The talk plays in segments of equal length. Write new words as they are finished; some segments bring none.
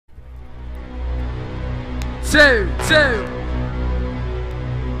2,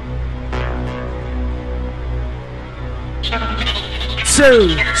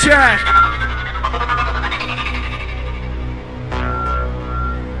 check.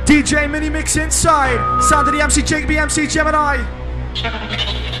 DJ Mini Mix inside. Sound of the MC Jakey, MC Gemini.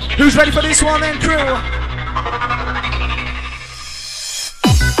 Who's ready for this one then, crew?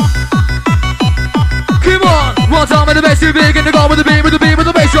 Come on! One time with the bass too big and the go with the beat with the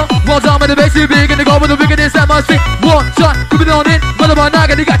bass drum. One time with the bass too big and the go with the biggest that must be. One time, keep it on in. What about now?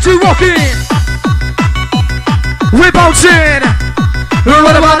 Gonna got you rocking. We're bouncing.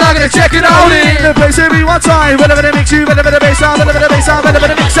 What about now? Gonna check it out in. The bass every one time. Whenever they mix you, whenever the bass sound, whenever the bass sound, whenever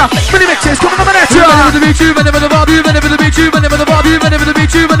the mix up. Mini mixes coming on the net. Whenever the beat you, whenever the bob you, whenever the beat you, whenever the bob you, whenever the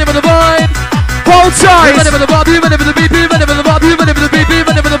beat you, whenever the vibe. Hold tight. Whenever the bob you, whenever the beat you, whenever the bob you, whenever the beat you,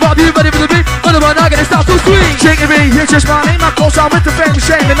 whenever the bob you, whenever the beat. What about now? Gonna start to swing. Jakey B, it's just my name. I call sound with the fame,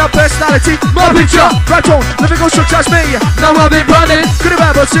 shame, and no personality. My picture, right on, lyrical structure as me. now I've been running. Could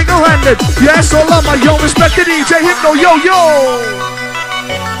have ever single-handed. Yes, all on my yo, respect the DJ Hypno, yo, yo.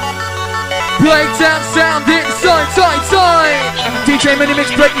 Breakdown sound inside, side. DJ Mini Mix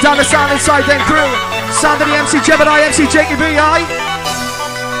breaking down the sound inside then crew. Sound of the MC Gemini, MC Jakey B, aye.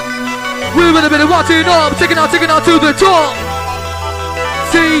 We're in a bit of watching up, taking out to the top.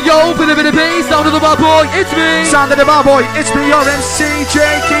 CEO, bit of bass, sound of the bar boy, it's me. Sound of the bar boy, it's me, your MC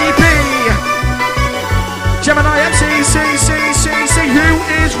Jakey B. Gemini MC, C, who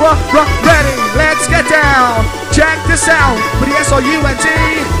is ready? Let's get down. Check the sound with the S-O-U-N-D.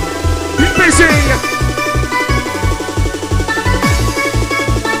 Busy.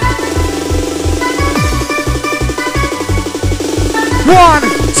 1,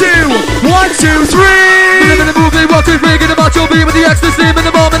 2, 1, 2, 3. In the movie, 1, 2, 3, get the macho beat with the ecstasy, in the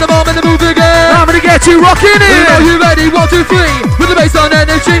bomb, in the move again. I'm gonna get you rocking in. Are you ready? 1, 2, 3, with the bass on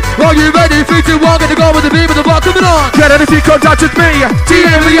energy. Are you ready? 3, 2, 1, gonna go with the beat with the bar coming on. Get it if you contact with me.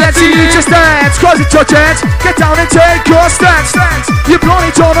 D-M-E-N-T, just dance, cause it's your chance. Get down and take your stance. You've blown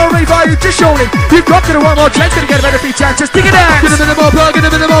it on a rave, you just shown it. You've got to do one more chance, gonna get a better feet chance, just dig it dance. Get a bit more plug, get a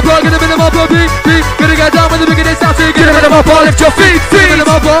bit more plug, get a bit more plug, beat. Gonna get down with the biggest sound, get a bit more plug, lift your feet.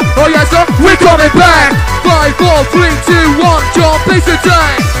 Oh yes sir, we're coming back. 5, 4, 3, 2, 1, jump, bass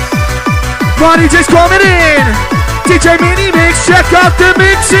attack. My DJ's coming in. DJ Mini Mix, check out the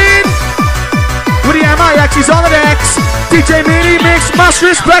mixing. With the MIX, he's on the decks. DJ Mini Mix, must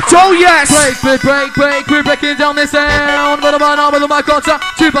respect, oh yes. Break, we're breaking down the sound. What about now with the mic on top?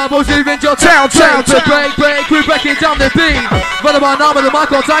 2 bubbles moving your town. Break, we're breaking down the beat. What about now with the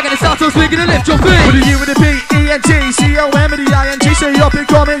mic on top? And it's start to swing and lift your feet. With the U with the B, E-N-T, C-O-M-E-D-I-N-G, say up and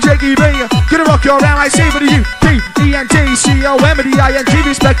coming, Jakey B. Gonna rock your M-I-C with the U, P, E-N-T, C-O-M-E-D-I-N-G,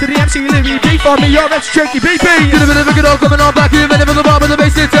 respect to the MC, Libby B, for me, your that's Jakey B, B. Get a bit of a good old coming on back here, whenever the bar with the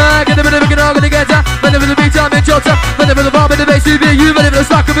bass attack. Get a bit of a good old gonna get down, whenever the beat time in your top, whenever the bar with the bass TV, you whenever the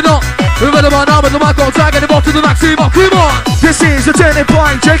slack coming on. Whenever the bar now with the mic on tag, get it off to the maximum, come on. This is the turning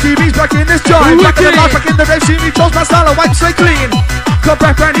point, Jakey B's back in this joint. Back in the back in the rave, see me chose my style, wipe straight clean. Come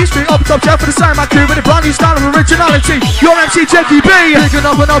back brand history, up top shelf for the sound, my crew with a brand new style of originality. Your MC Jakey B. Picking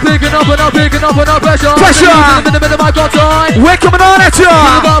up pressure. In the middle of my time. We're coming on at ya.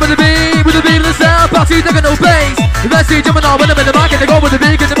 With the beat, with the sound, party taking no bass. Let's see jumping on with them in the mic and they go with the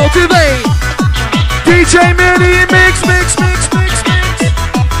beat and the motivate. DJ Mini Mix.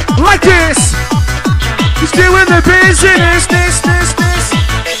 Like this. He's doing the business, this.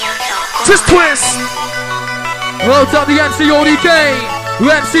 Just twist. Hold up the MC ODK,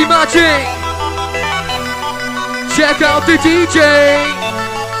 MC Magic. Check out the DJ.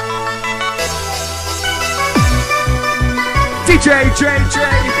 DJ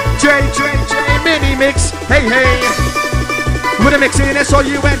Mini Mix. Hey. With a mix in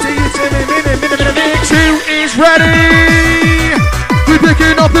S-O-U-N-D, it's in mix. Who is ready? We're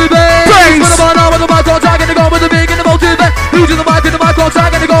picking up the bass. What about now with the mic on tag and they go with the big and the motivate. Who's in the mic on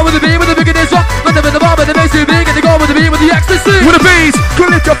tag and they go with the beat with the biggest rock. When they're in the bar with the bass too big and they go with the beat with the ecstasy. With the beat,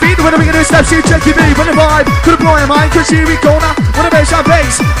 could lift your feet when the biggest step, see Jakey B. When the vibe, could blow your mind, cause here we go now. When the bass,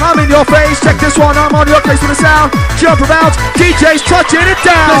 I'm in your face. Check this one, I'm on your place with the sound. Jump around, DJ's touching it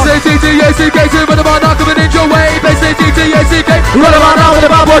down. Bass A-T-T-A-C-K, so when the bar now coming in your way. Bass A-T-T-A-C-K, run about now with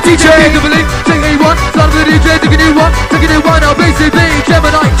the bad boy DJ. Take A1, start with the DJ, taking it one now, Bass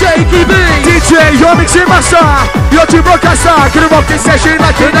Gemini, Jakey B. DJ, you're mixing master. You're too broadcaster. Gonna rock this session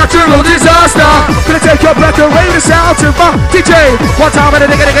like a natural disaster. Gonna take your breath away with the sound of my DJ. One time when the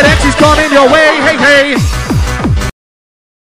nigga, she's coming your way. Hey.